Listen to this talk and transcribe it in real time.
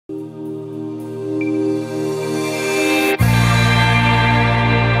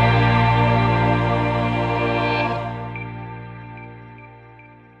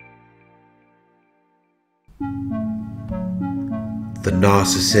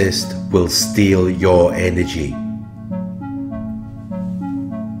narcissist will steal your energy.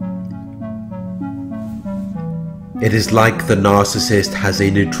 It is like the narcissist has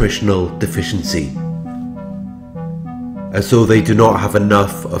a nutritional deficiency, as though they do not have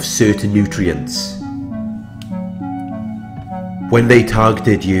enough of certain nutrients. When they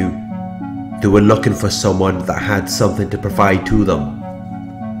targeted you, they were looking for someone that had something to provide to them.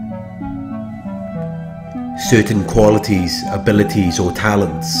 Certain qualities, abilities or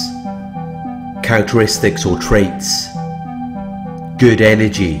talents, characteristics or traits, good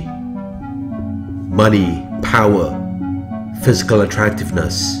energy, money, power, physical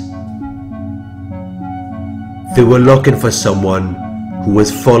attractiveness. They were looking for someone who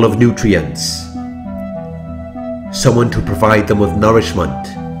was full of nutrients, someone to provide them with nourishment,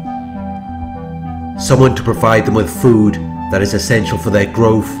 someone to provide them with food that is essential for their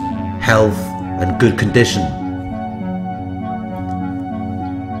growth, health and good condition.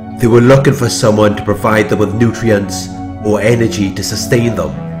 They were looking for someone to provide them with nutrients or energy to sustain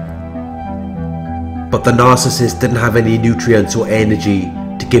them. But the narcissist didn't have any nutrients or energy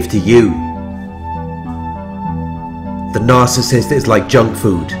to give to you. The narcissist is like junk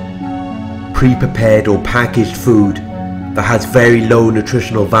food, pre-prepared or packaged food that has very low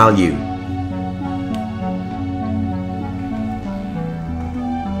nutritional value.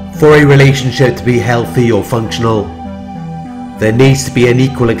 For a relationship to be healthy or functional, there needs to be an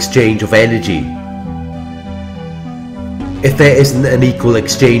equal exchange of energy. If there isn't an equal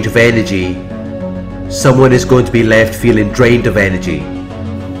exchange of energy, someone is going to be left feeling drained of energy.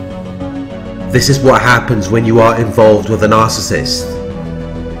 This is what happens when you are involved with a narcissist.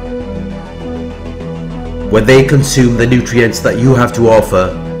 When they consume the nutrients that you have to offer,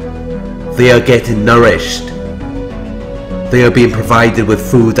 they are getting nourished. They are being provided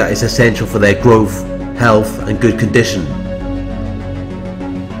with food that is essential for their growth, health and good condition.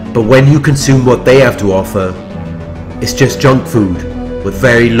 But when you consume what they have to offer, it's just junk food with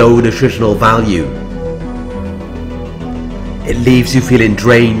very low nutritional value. It leaves you feeling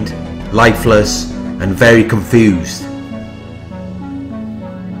drained, lifeless and very confused.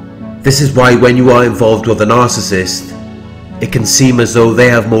 This is why when you are involved with a narcissist, it can seem as though they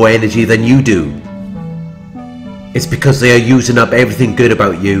have more energy than you do. It's because they are using up everything good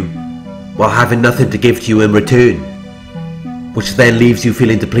about you while having nothing to give to you in return, which then leaves you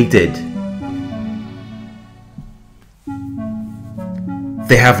feeling depleted.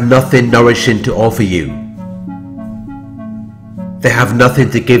 They have nothing nourishing to offer you. They have nothing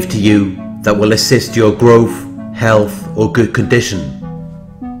to give to you that will assist your growth, health or good condition.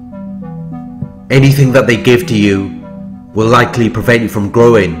 Anything that they give to you will likely prevent you from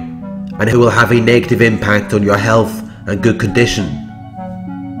growing, and it will have a negative impact on your health and good condition.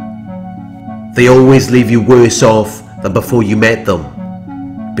 They always leave you worse off than before you met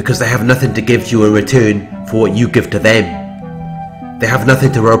them, because they have nothing to give to you in return for what you give to them. They have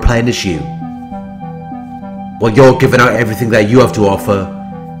nothing to replenish you. While you're giving out everything that you have to offer,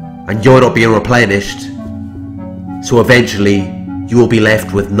 and you're not being replenished, so eventually you will be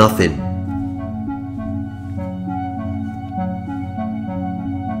left with nothing.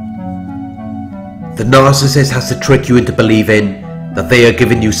 The narcissist has to trick you into believing that they are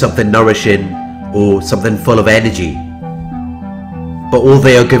giving you something nourishing or something full of energy, but all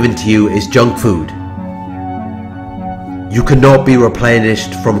they are giving to you is junk food. You cannot be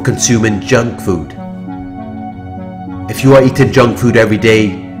replenished from consuming junk food. If you are eating junk food every day,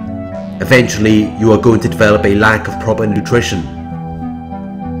 eventually you are going to develop a lack of proper nutrition.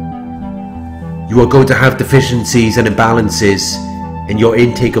 You are going to have deficiencies and imbalances in your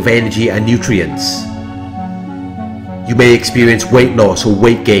intake of energy and nutrients. You may experience weight loss or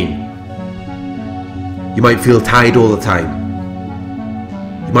weight gain. You might feel tired all the time.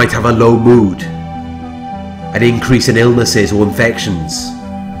 You might have a low mood, an increase in illnesses or infections.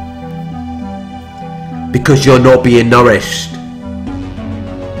 Because you're not being nourished.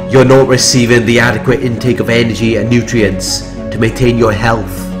 You're not receiving the adequate intake of energy and nutrients to maintain your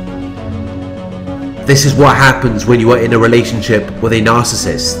health. This is what happens when you are in a relationship with a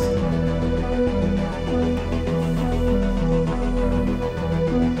narcissist.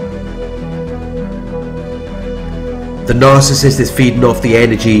 The narcissist is feeding off the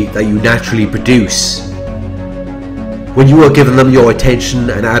energy that you naturally produce. When you are giving them your attention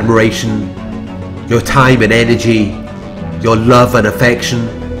and admiration, your time and energy, your love and affection,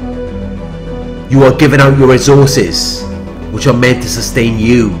 you are giving out your resources, which are meant to sustain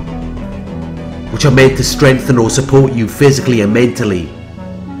you, which are meant to strengthen or support you physically and mentally.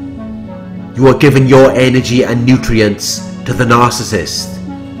 You are giving your energy and nutrients to the narcissist.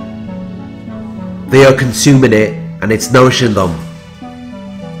 They are consuming it and it's nourishing them.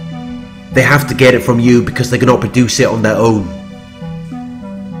 They have to get it from you because they cannot produce it on their own.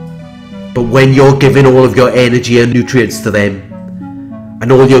 But when you're giving all of your energy and nutrients to them,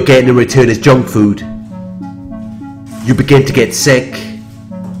 and all you're getting in return is junk food, you begin to get sick.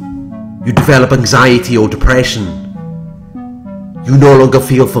 You develop anxiety or depression. You no longer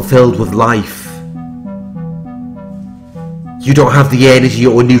feel fulfilled with life. You don't have the energy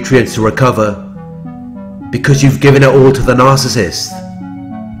or nutrients to recover because you've given it all to the narcissist.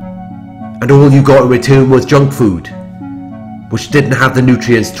 And all you got in return was junk food, which didn't have the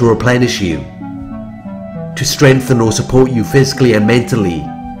nutrients to replenish you, to strengthen or support you physically and mentally.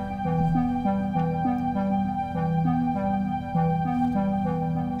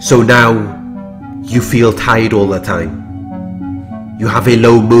 So now, you feel tired all the time. You have a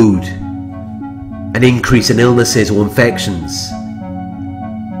low mood, an increase in illnesses or infections,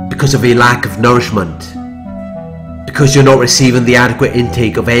 because of a lack of nourishment, because you're not receiving the adequate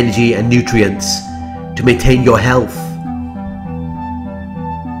intake of energy and nutrients to maintain your health.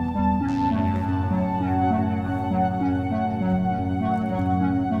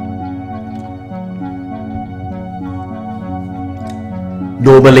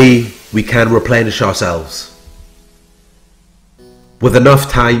 Normally, we can replenish ourselves. With enough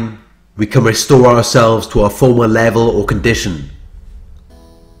time, we can restore ourselves to our former level or condition.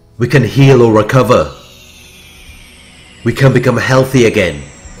 We can heal or recover. We can become healthy again.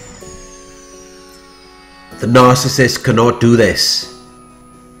 The narcissist cannot do this.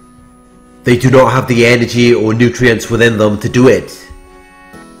 They do not have the energy or nutrients within them to do it.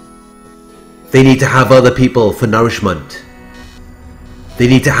 They need to have other people for nourishment. They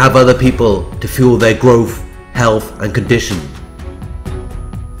need to have other people to fuel their growth, health and condition.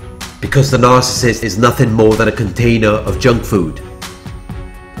 Because the narcissist is nothing more than a container of junk food,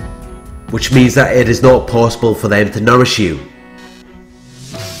 which means that it is not possible for them to nourish you.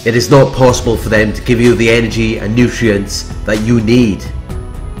 It is not possible for them to give you the energy and nutrients that you need.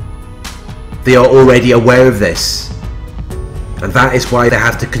 They are already aware of this, and that is why they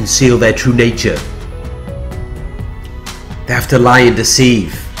have to conceal their true nature. They have to lie and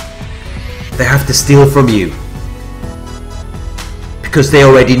deceive. They have to steal from you, because they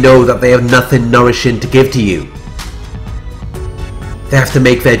already know that they have nothing nourishing to give to you. They have to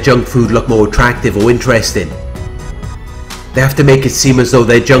make their junk food look more attractive or interesting. They have to make it seem as though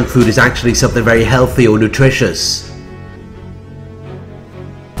their junk food is actually something very healthy or nutritious.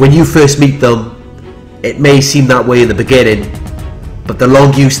 When you first meet them, it may seem that way in the beginning, but the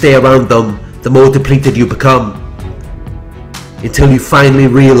longer you stay around them, the more depleted you become, until you finally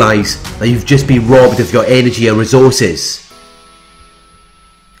realize that you've just been robbed of your energy and resources.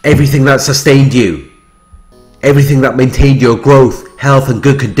 Everything that sustained you, everything that maintained your growth, health and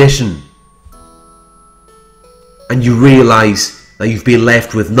good condition. And you realize that you've been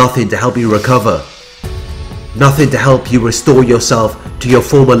left with nothing to help you recover. Nothing to help you restore yourself to your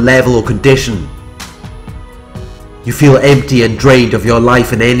former level or condition. You feel empty and drained of your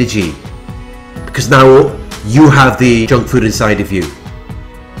life and energy, because now you have the junk food inside of you,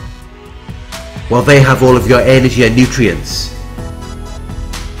 while they have all of your energy and nutrients.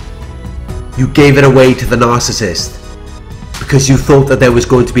 You gave it away to the narcissist because you thought that there was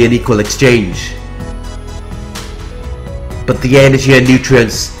going to be an equal exchange. But the energy and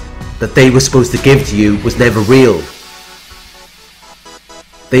nutrients that they were supposed to give to you was never real.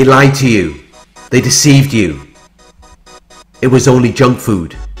 They lied to you. They deceived you. It was only junk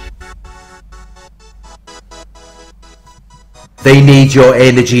food. They need your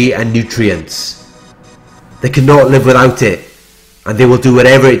energy and nutrients. They cannot live without it, and they will do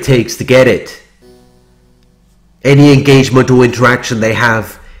whatever it takes to get it. Any engagement or interaction they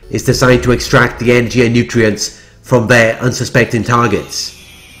have is designed to extract the energy and nutrients from their unsuspecting targets.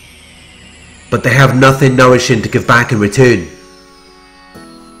 But they have nothing nourishing to give back in return.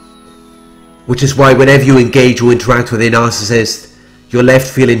 Which is why whenever you engage or interact with a narcissist, you're left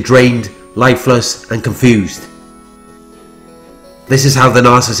feeling drained, lifeless and confused. This is how the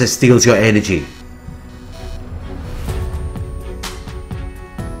narcissist steals your energy.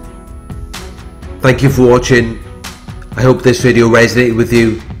 Thank you for watching. I hope this video resonated with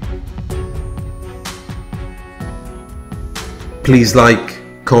you. Please like,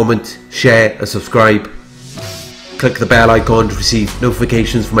 comment, share and subscribe. Click the bell icon to receive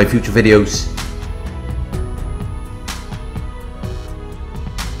notifications for my future videos.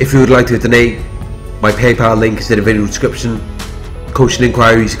 If you would like to donate, my PayPal link is in the video description. Coaching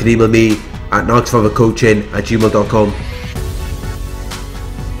inquiries, you can email me at narcsurvivorcoaching@gmail.com.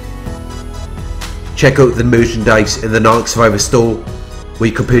 Check out the merchandise in the Narc Survivor store, where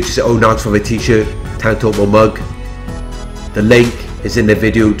you can purchase your own Narc Survivor t-shirt, tank top or mug. The link is in the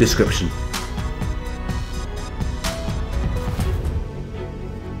video description.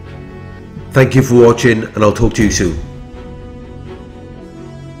 Thank you for watching, and I'll talk to you soon.